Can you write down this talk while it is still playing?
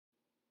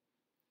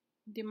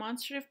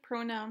Demonstrative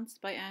pronouns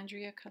by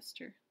Andrea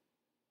Custer.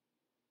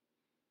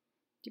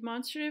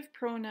 Demonstrative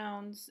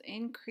pronouns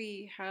in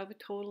Cree have a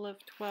total of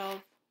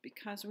 12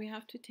 because we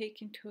have to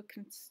take into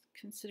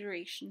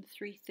consideration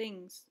three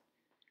things.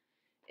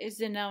 Is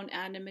the noun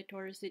animate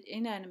or is it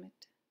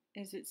inanimate?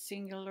 Is it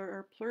singular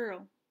or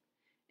plural?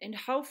 And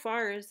how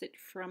far is it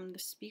from the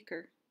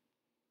speaker?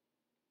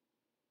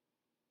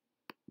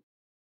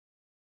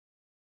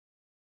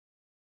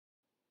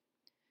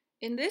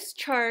 In this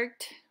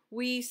chart,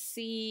 we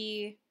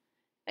see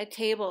a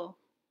table.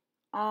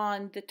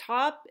 On the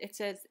top, it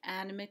says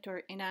animate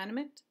or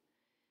inanimate.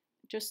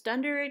 Just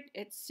under it,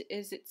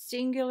 is it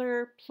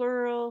singular,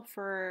 plural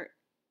for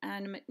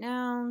animate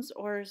nouns,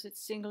 or is it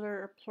singular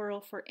or plural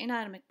for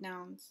inanimate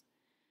nouns?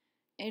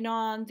 And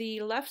on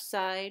the left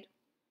side,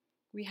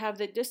 we have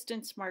the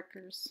distance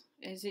markers.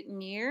 Is it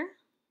near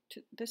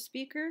to the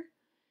speaker,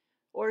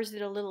 or is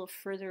it a little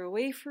further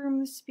away from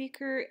the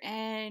speaker,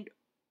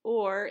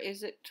 or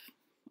is it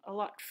a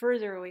lot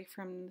further away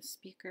from the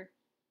speaker?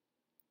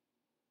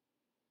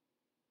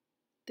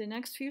 The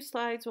next few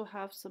slides will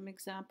have some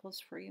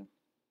examples for you.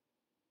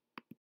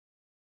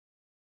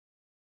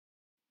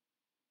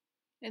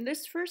 In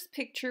this first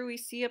picture, we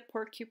see a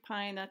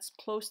porcupine that's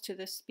close to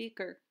the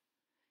speaker.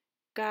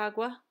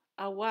 Gagwa,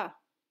 awa.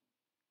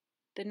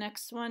 The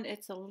next one,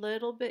 it's a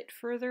little bit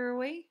further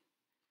away.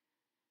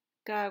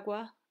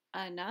 Gagwa,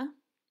 ana.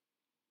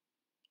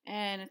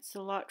 And it's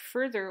a lot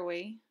further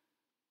away.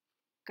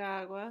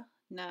 Gagwa,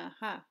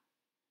 naha.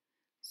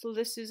 So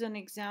this is an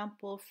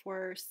example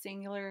for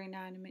singular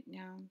inanimate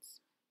nouns.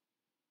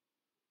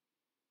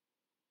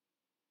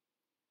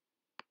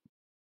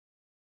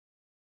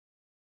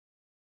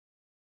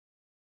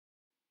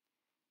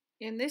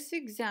 In this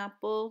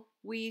example,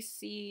 we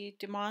see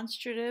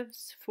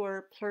demonstratives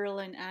for plural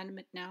and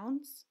animate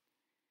nouns.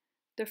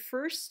 The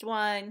first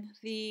one,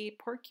 the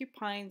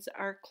porcupines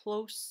are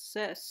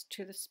closest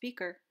to the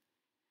speaker.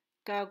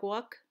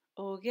 Gagwak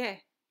oge.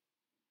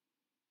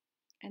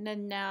 And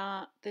then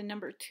now the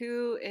number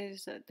two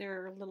is that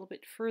they're a little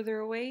bit further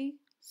away.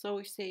 So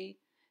we say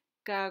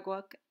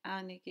Gagwak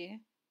anige.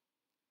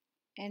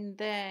 And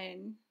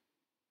then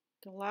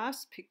the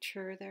last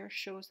picture there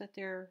shows that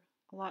they're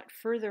a lot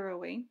further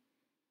away.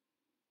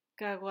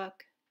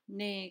 Gagwak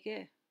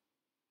nege.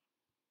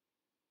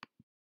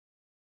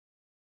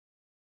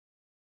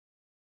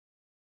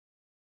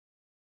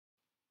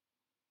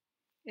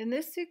 In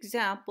this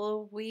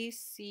example, we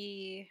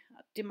see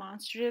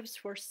demonstratives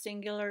for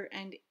singular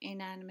and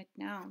inanimate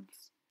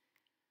nouns.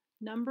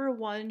 Number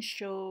one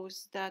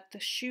shows that the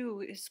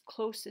shoe is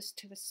closest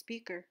to the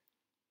speaker.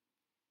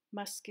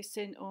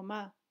 Maskisin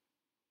oma.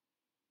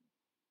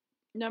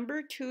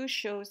 Number two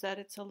shows that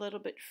it's a little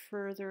bit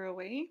further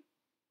away.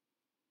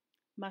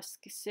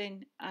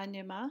 Maskisin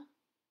anima.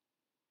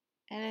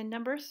 And then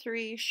number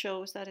three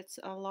shows that it's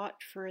a lot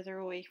further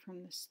away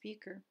from the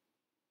speaker.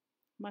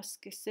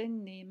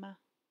 Maskisin nema.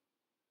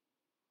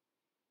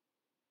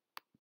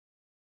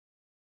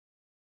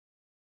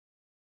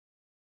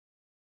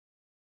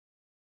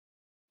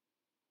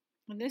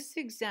 In this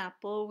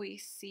example, we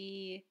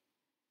see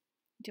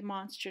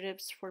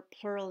demonstratives for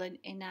plural and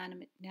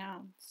inanimate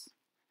nouns.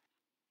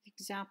 The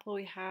example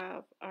we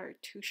have are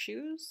two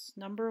shoes.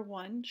 Number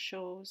one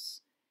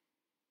shows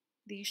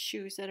these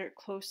shoes that are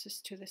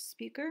closest to the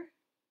speaker.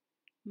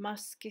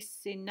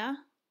 Maskisina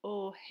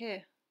o he.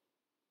 A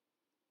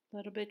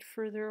little bit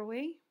further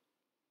away.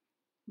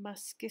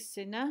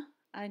 Maskisina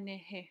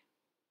anehe.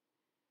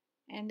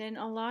 And then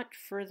a lot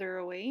further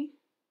away.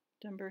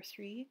 Number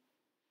three.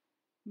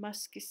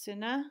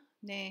 Maskisina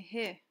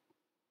nehe.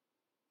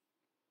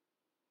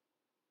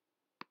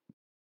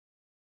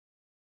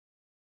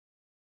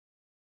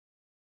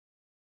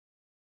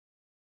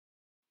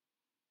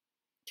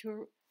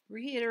 To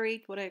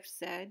reiterate what I've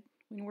said,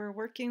 when we're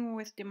working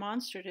with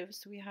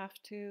demonstratives, we have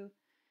to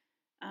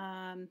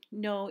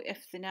know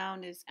if the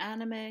noun is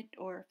animate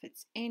or if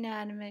it's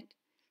inanimate.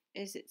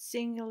 Is it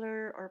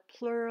singular or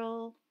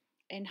plural?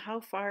 And how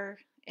far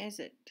is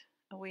it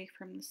away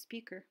from the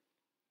speaker?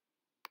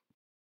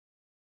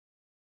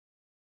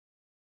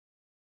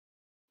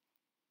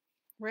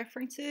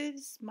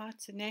 References: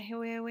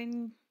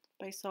 Matsunehewewin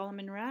by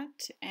Solomon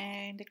Rat,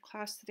 and a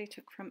class that I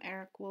took from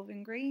Eric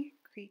Wolvengray,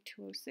 Cree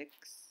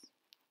 206.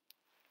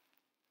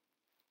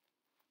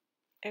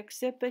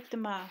 Exhibit the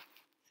ma.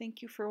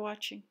 Thank you for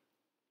watching.